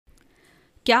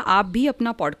क्या आप भी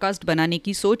अपना पॉडकास्ट बनाने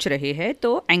की सोच रहे हैं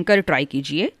तो एंकर ट्राई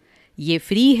कीजिए। ये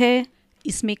फ्री है।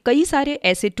 इसमें कई सारे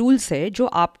ऐसे टूल्स हैं जो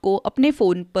आपको अपने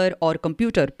फ़ोन पर और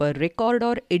कंप्यूटर पर रिकॉर्ड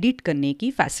और एडिट करने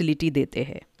की फैसिलिटी देते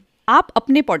हैं। आप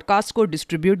अपने पॉडकास्ट को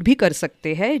डिस्ट्रीब्यूट भी कर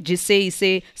सकते हैं जिससे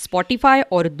इसे स्पॉटिफाई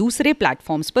और दूसरे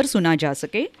प्लेटफॉर्म्स पर सुना जा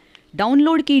सके।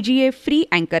 डाउनलोड कीजिए फ्री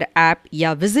एंकर ऐप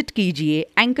या विजिट कीजिए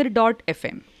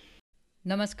anchor.fm।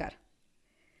 नमस्कार,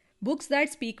 बुक्स दैट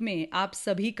स्पीक में आप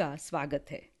सभी का स्वागत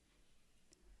है।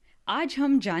 आज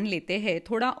हम जान लेते हैं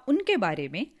थोड़ा उनके बारे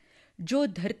में जो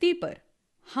धरती पर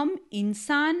हम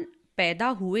इंसान पैदा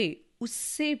हुए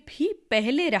उससे भी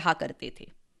पहले रहा करते थे।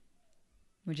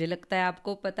 मुझे लगता है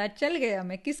आपको पता चल गया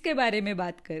मैं किसके बारे में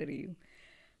बात कर रही हूँ।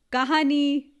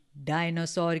 कहानी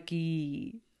डायनासोर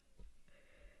की।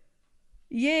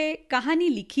 ये कहानी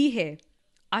लिखी है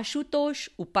आशुतोष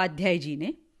उपाध्याय जी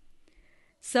ने।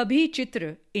 सभी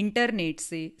चित्र इंटरनेट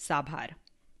से साभार।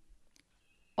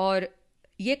 और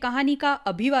ये कहानी का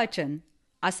अभिवाचन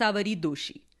आसावरी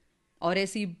दोषी। और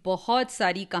ऐसी बहुत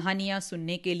सारी कहानियाँ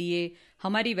सुनने के लिए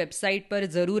हमारी वेबसाइट पर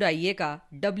ज़रूर आइएगा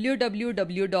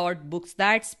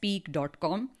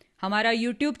www.booksthatspeak.com। हमारा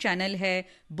यूट्यूब चैनल है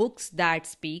बुक्स दैट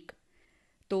स्पीक।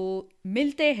 तो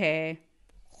मिलते हैं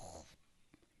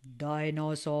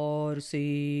डायनासोर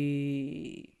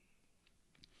से।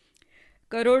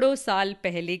 करोड़ों साल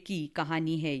पहले की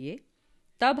कहानी है ये।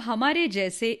 तब हमारे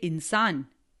जैसे इंसान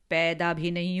पैदा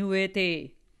भी नहीं हुए थे।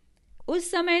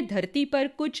 उस समय धरती पर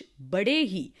कुछ बड़े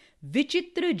ही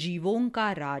विचित्र जीवों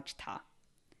का राज था।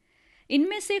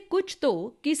 इनमें से कुछ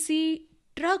तो किसी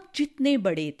ट्रक जितने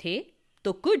बड़े थे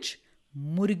तो कुछ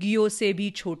मुर्गियों से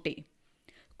भी छोटे।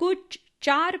 कुछ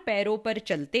 4 पैरों पर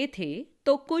चलते थे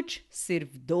तो कुछ सिर्फ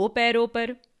 2 पैरों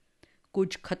पर।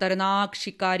 कुछ खतरनाक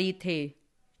शिकारी थे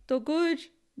तो कुछ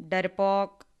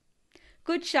डरपोक।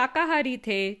 कुछ शाकाहारी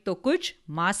थे तो कुछ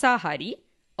मांसाहारी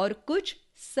और कुछ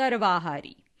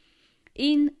सर्वाहारी।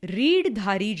 इन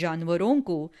रीढ़धारी जानवरों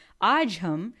को आज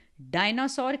हम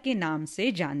डायनासोर के नाम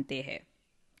से जानते हैं।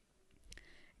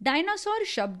 डायनासोर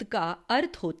शब्द का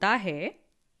अर्थ होता है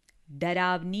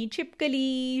डरावनी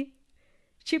छिपकली।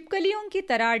 छिपकलियों की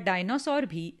तरह डायनासोर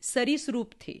भी सरीसृप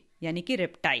थे, यानी कि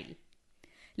रेप्टाइल।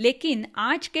 लेकिन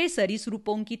आज के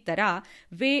सरीसृपों की तरह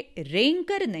वे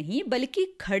रेंगकर नहीं बल्कि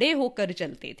खड़े होकर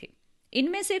चलते थे।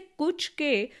 इनमें से कुछ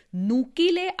के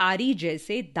नुकीले आरी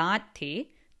जैसे दांत थे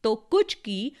तो कुछ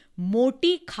की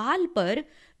मोटी खाल पर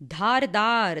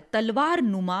धारदार तलवार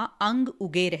नुमा अंग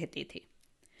उगे रहते थे।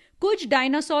 कुछ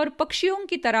डायनासोर पक्षियों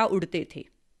की तरह उड़ते थे।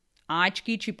 आज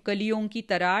की छिपकलियों की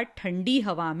तरह ठंडी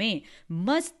हवा में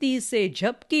मस्ती से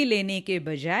झपकी लेने के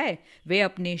बजाय वे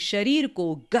अपने शरीर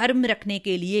को गर्म रखने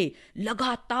के लिए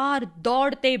लगातार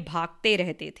दौड़ते भागते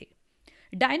रहते थे।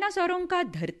 डायनासोरों का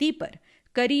धरती पर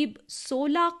करीब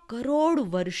 16 करोड़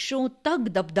वर्षों तक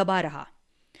दबदबा रहा।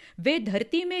 वे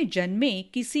धरती में जन्मे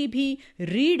किसी भी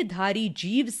रीढ़धारी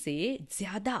जीव से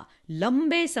ज्यादा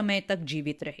लंबे समय तक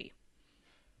जीवित रहे।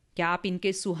 क्या आप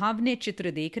इनके सुहावने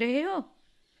चित्र देख रहे हो?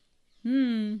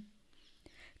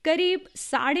 करीब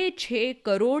 6.5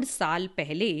 करोड़ साल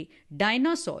पहले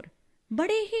डायनासोर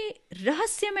बड़े ही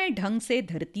रहस्यमय ढंग से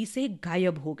धरती से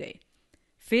गायब हो गए।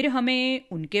 फिर हमें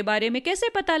उनके बारे में कैसे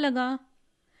पता लगा?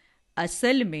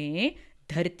 असल में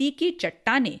धरती की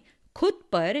चट्टानें खुद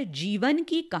पर जीवन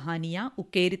की कहानियां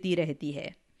उकेरती रहती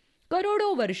है।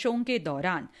 करोड़ों वर्षों के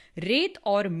दौरान रेत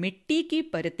और मिट्टी की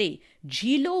परतें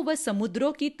झीलों व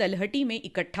समुद्रों की तलहटी में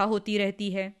इकट्ठा होती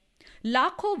रहती है।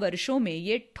 लाखों वर्षों में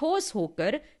ये ठोस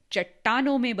होकर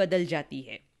चट्टानों में बदल जाती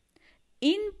है।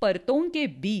 इन परतों के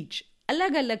बीच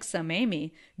अलग अलग समय में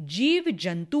जीव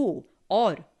जंतुओं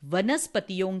और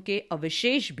वनस्पतियों के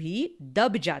अवशेष भी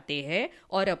दब जाते हैं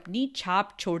और अपनी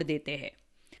छाप छोड़ देते हैं।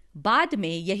 बाद में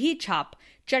यही छाप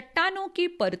चट्टानों की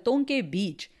परतों के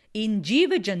बीच इन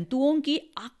जीव जंतुओं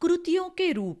की आकृतियों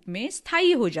के रूप में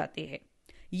स्थायी हो जाते हैं।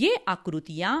 ये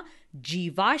आकृतियां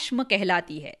जीवाश्म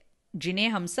कहलाती है, जिन्हें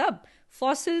हम सब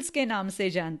फॉसिल्स के नाम से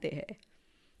जानते हैं।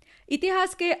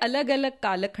 इतिहास के अलग अलग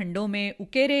कालखंडों में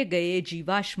उकेरे गए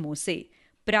जीवाश्मों से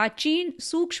प्राचीन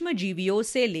सूक्ष्म जीवियों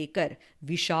से लेकर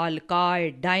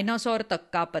विशालकाय डायनासोर तक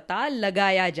का पता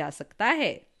लगाया जा सकता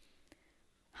है।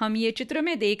 हम ये चित्र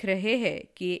में देख रहे हैं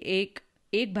कि एक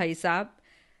भाई साहब,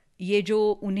 ये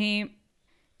जो उन्हें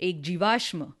एक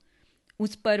जीवाश्म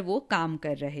उस पर वो काम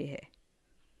कर रहे हैं।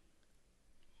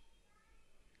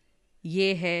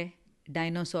 ये है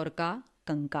डायनासोर का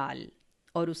कंकाल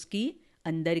और उसकी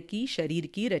अंदर की शरीर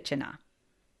की रचना।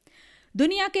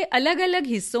 दुनिया के अलग अलग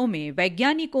हिस्सों में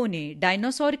वैज्ञानिकों ने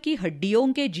डायनासोर की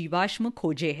हड्डियों के जीवाश्म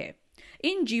खोजे हैं।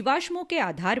 इन जीवाश्मों के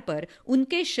आधार पर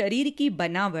उनके शरीर की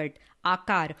बनावट,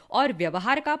 आकार और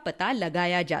व्यवहार का पता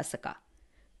लगाया जा सका।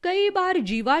 कई बार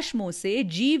जीवाश्मों से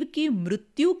जीव की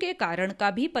मृत्यु के कारण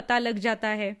का भी पता लग जाता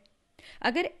है।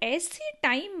 अगर ऐसी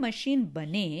टाइम मशीन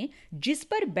बने जिस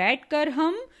पर बैठकर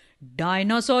हम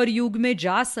डायनासोर युग में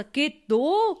जा सके तो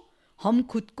हम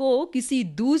खुद को किसी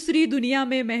दूसरी दुनिया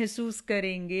में महसूस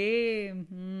करेंगे।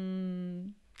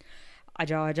 आ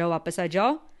जाओ आ जाओ, वापस आ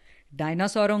जाओ।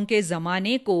 डायनासोरों के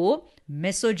जमाने को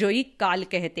मेसोजोइक काल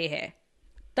कहते हैं।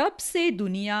 तब से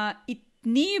दुनिया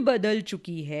इतनी बदल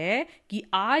चुकी है कि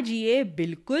आज ये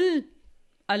बिल्कुल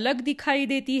अलग दिखाई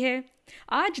देती है।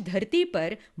 आज धरती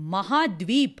पर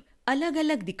महाद्वीप अलग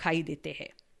अलग दिखाई देते हैं।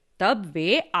 तब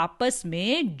वे आपस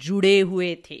में जुड़े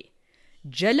हुए थे।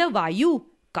 जलवायु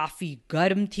काफी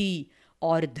गर्म थी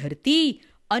और धरती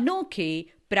अनोखे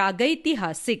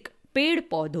प्रागैतिहासिक पेड़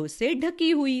पौधों से ढकी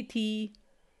हुई थी।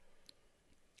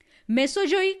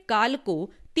 मेसोजोइक काल को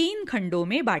 3 खंडों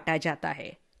में बांटा जाता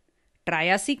है।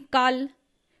 ट्रायासिक काल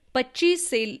 25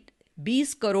 से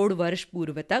 20 करोड़ वर्ष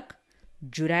पूर्व तक,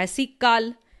 जुरासिक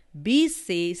काल 20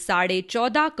 से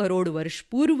 14.5 करोड़ वर्ष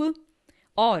पूर्व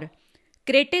और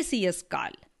क्रेटेसियस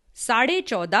काल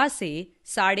 14.5 से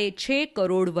 6.5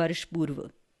 करोड़ वर्ष पूर्व।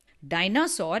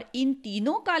 डायनासोर इन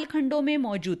तीनों कालखंडों में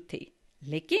मौजूद थे,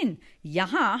 लेकिन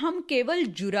यहां हम केवल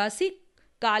जुरासिक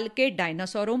काल के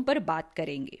डायनासोरों पर बात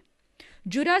करेंगे।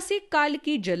 जुरासिक काल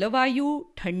की जलवायु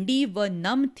ठंडी व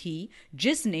नम थी,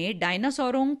 जिसने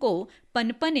डायनासोरों को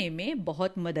पनपने में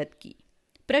बहुत मदद की।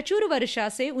 प्रचुर वर्षा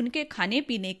से उनके खाने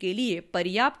पीने के लिए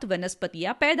पर्याप्त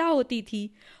वनस्पतियां पैदा होती थी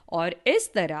और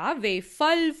इस तरह वे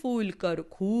फल फूल कर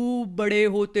खूब बड़े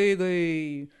होते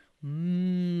गए।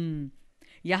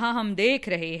 यहां हम देख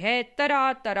रहे हैं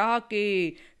तरह तरह के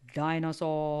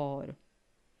डायनासोर।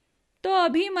 तो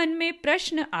अभी मन में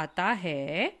प्रश्न आता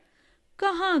है,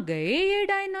 कहां गए ये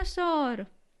डायनासोर?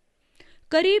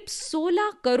 करीब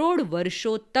 16 करोड़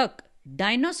वर्षों तक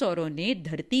डायनासोरों ने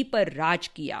धरती पर राज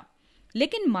किया,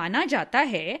 लेकिन माना जाता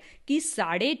है कि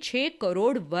 6.5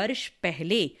 करोड़ वर्ष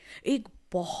पहले एक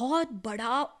बहुत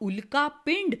बड़ा उल्का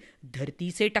पिंड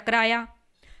धरती से टकराया।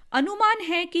 अनुमान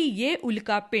है कि यह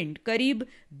उल्का पिंड करीब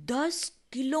 10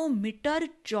 किलोमीटर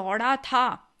चौड़ा था।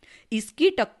 इसकी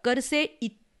टक्कर से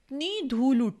इतनी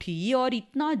धूल उठी और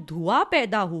इतना धुआं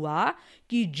पैदा हुआ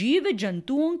कि जीव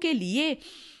जंतुओं के लिए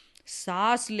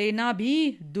सांस लेना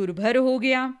भी दुर्भर हो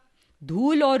गया।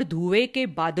 धूल और धुएं के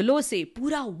बादलों से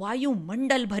पूरा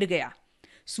वायुमंडल भर गया।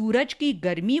 सूरज की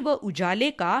गर्मी व उजाले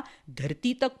का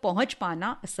धरती तक पहुंच पाना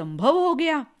असंभव हो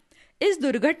गया। इस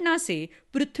दुर्घटना से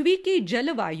पृथ्वी की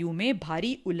जलवायु में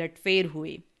भारी उलटफेर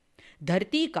हुए।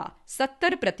 धरती का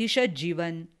 70%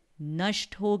 जीवन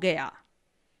नष्ट हो गया।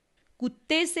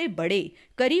 कुत्ते से बड़े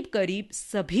करीब करीब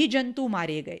सभी जंतु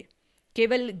मारे गए।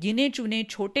 केवल गिने चुने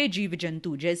छोटे जीव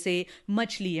जंतु जैसे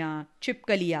मछलियां,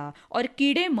 छिपकलियां और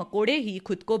कीड़े मकोड़े ही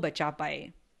खुद को बचा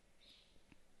पाए।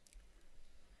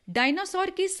 डायनासोर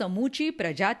की समूची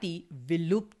प्रजाति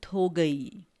विलुप्त हो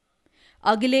गई।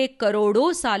 अगले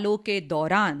करोड़ों सालों के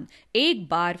दौरान एक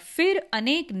बार फिर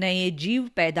अनेक नए जीव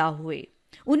पैदा हुए।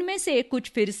 उनमें से कुछ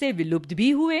फिर से विलुप्त भी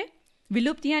हुए।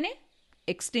 विलुप्त यानी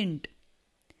एक्सटिंक्ट।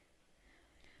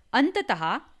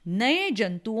 अंततः नए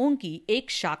जंतुओं की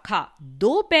एक शाखा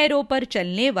 2 पैरों पर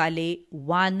चलने वाले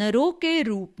वानरों के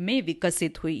रूप में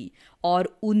विकसित हुई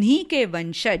और उन्हीं के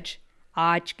वंशज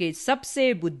आज के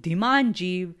सबसे बुद्धिमान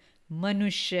जीव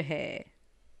मनुष्य है।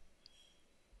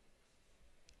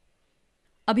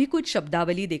 अभी कुछ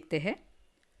शब्दावली देखते हैं।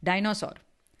 डायनासोर।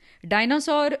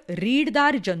 डायनासोर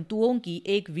रीढ़दार जंतुओं की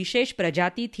एक विशेष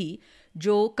प्रजाति थी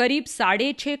जो करीब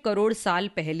 6.5 करोड़ साल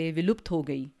पहले विलुप्त हो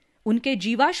गई। उनके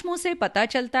जीवाश्मों से पता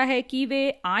चलता है कि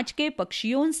वे आज के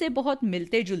पक्षियों से बहुत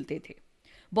मिलते जुलते थे।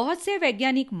 बहुत से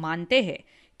वैज्ञानिक मानते हैं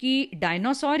कि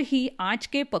डायनासोर ही आज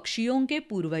के पक्षियों के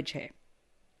पूर्वज है।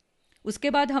 उसके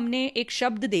बाद हमने एक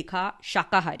शब्द देखा,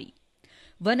 शाकाहारी।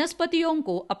 वनस्पतियों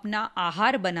को अपना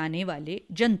आहार बनाने वाले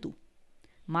जंतु।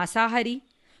 मांसाहारी,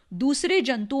 दूसरे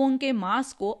जंतुओं के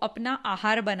मांस को अपना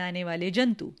आहार बनाने वाले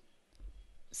जंतु।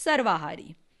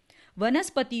 सर्वाहारी,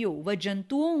 वनस्पतियों व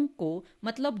जंतुओं को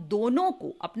मतलब दोनों को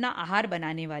अपना आहार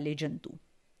बनाने वाले जंतु।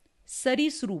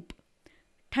 सरीसृप,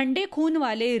 ठंडे खून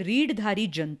वाले रीढ़धारी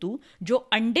जंतु जो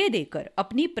अंडे देकर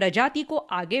अपनी प्रजाति को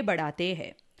आगे बढ़ाते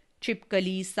हैं।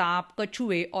 छिपकली, सांप,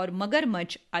 कछुए और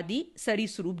मगरमच्छ आदि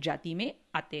सरीसृप जाति में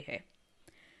आते हैं।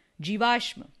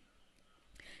 जीवाश्म,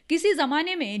 किसी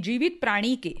जमाने में जीवित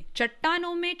प्राणी के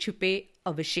चट्टानों में छिपे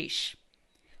अवशेष।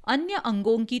 अन्य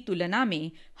अंगों की तुलना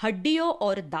में हड्डियों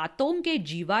और दांतों के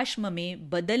जीवाश्म में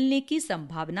बदलने की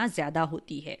संभावना ज्यादा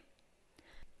होती है।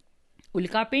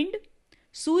 उल्कापिंड,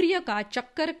 सूर्य का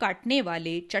चक्कर काटने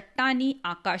वाले चट्टानी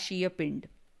आकाशीय पिंड।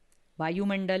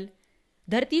 वायुमंडल,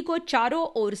 धरती को चारों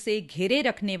ओर से घेरे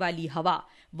रखने वाली हवा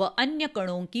व अन्य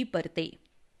कणों की परतें।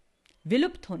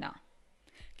 विलुप्त होना,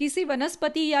 किसी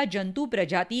वनस्पति या जंतु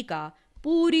प्रजाति का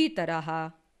पूरी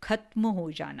तरह खत्म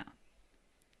हो जाना।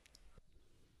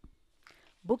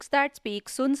 बुक्स दैट स्पीक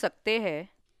सुन सकते हैं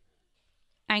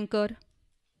anchor,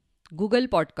 Google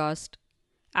podcast,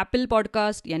 Apple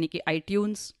podcast यानी कि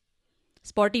आईट्यून्स,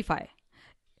 स्पॉटिफाई।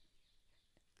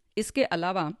 इसके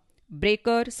अलावा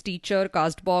breaker, स्टीचर,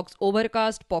 Castbox,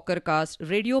 overcast, पॉकरकास्ट,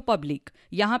 radio public,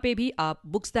 यहाँ पे भी आप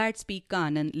बुक्स दैट स्पीक का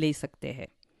आनंद ले सकते हैं।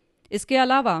 इसके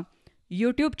अलावा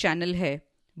यूट्यूब चैनल है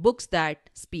बुक्स दैट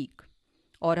स्पीक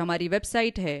और हमारी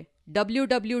वेबसाइट है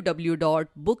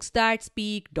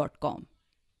www.booksthatspeak.com।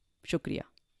 शुक्रिया।